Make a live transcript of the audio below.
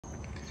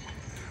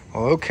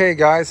Well, okay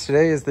guys,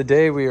 today is the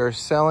day we are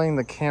selling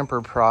the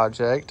camper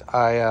project.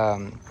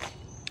 I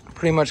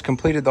pretty much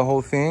completed the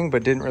whole thing,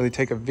 but didn't really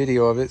take a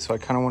video of it. So I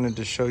kind of wanted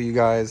to show you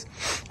guys.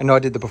 I know I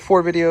did the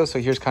before video, so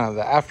here's kind of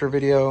the after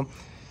video.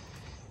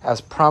 As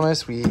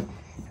promised, we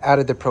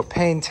added the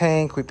propane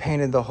tank. We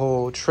painted the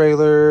whole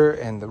trailer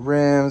and the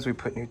rims. We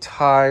put new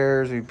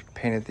tires. We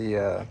painted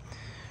the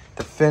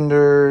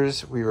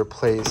fenders. We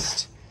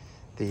replaced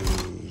the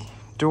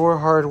door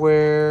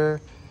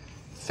hardware,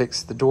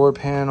 fixed the door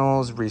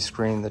panels,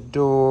 rescreened the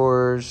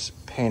doors,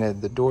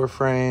 painted the door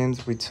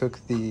frames. We took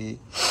the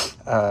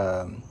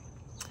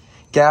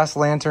gas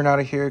lantern out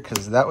of here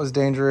because that was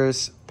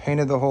dangerous,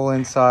 painted the whole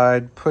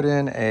inside, put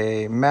in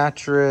a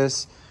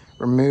mattress,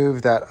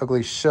 removed that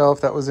ugly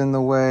shelf that was in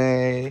the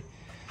way,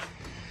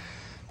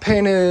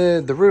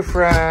 painted the roof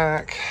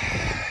rack,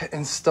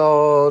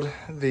 installed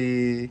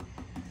the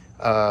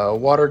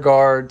water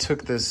guard,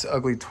 took this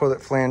ugly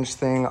toilet flange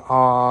thing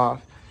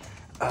off.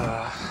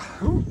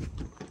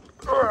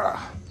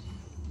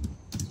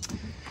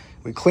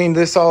 We cleaned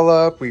this all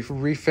up. We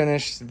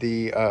refinished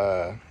the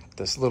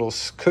this little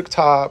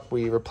cooktop.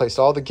 We replaced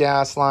all the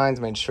gas lines,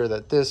 made sure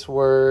that this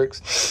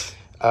works.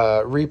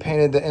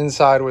 Repainted the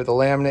inside where the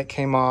laminate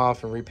came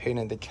off and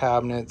repainted the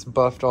cabinets,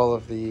 buffed all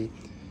of the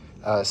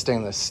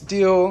stainless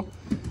steel.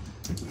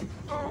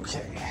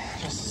 Okay,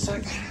 just a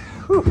sec.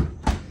 Whew.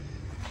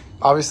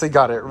 Obviously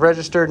got it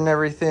registered and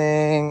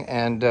everything,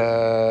 and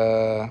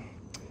I'm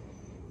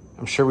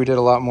sure we did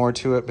a lot more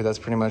to it, but that's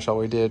pretty much all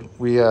we did.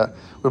 We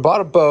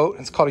bought a boat.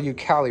 It's called a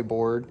Ucali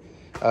board.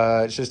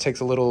 It just takes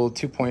a little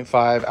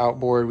 2.5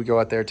 outboard. We go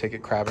out there, take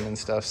it crabbing and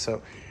stuff.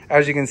 So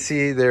as you can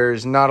see,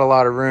 there's not a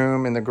lot of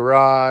room in the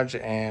garage,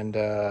 and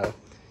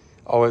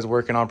always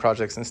working on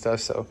projects and stuff.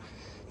 So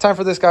time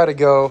for this guy to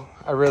go.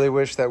 I really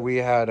wish that we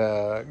had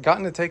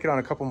gotten to take it on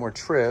a couple more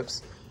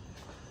trips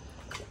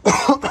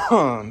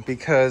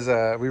because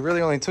we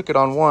really only took it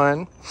on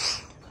one,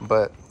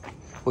 but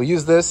we'll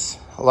use this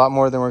a lot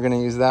more than we're going to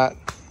use that.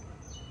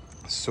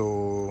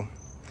 So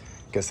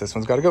I guess this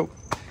one's got to go.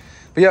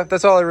 But yeah,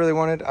 that's all I really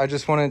wanted. I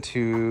just wanted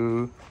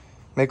to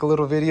make a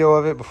little video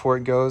of it before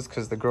it goes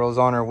because the girl's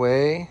on her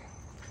way.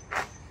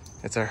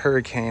 It's a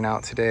hurricane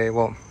out today.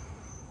 Well,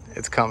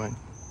 it's coming.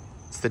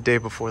 It's the day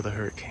before the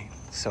hurricane.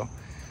 So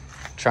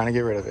trying to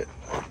get rid of it.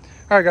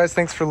 All right, guys,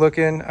 thanks for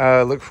looking.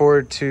 Look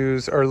for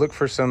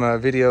some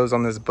videos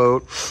on this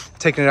boat.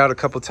 Taking it out a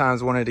couple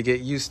times, wanted to get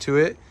used to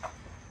it.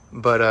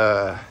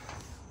 But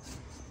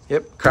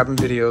yep, crabbing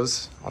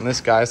videos on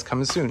this guy's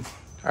coming soon.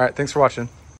 All right, thanks for watching.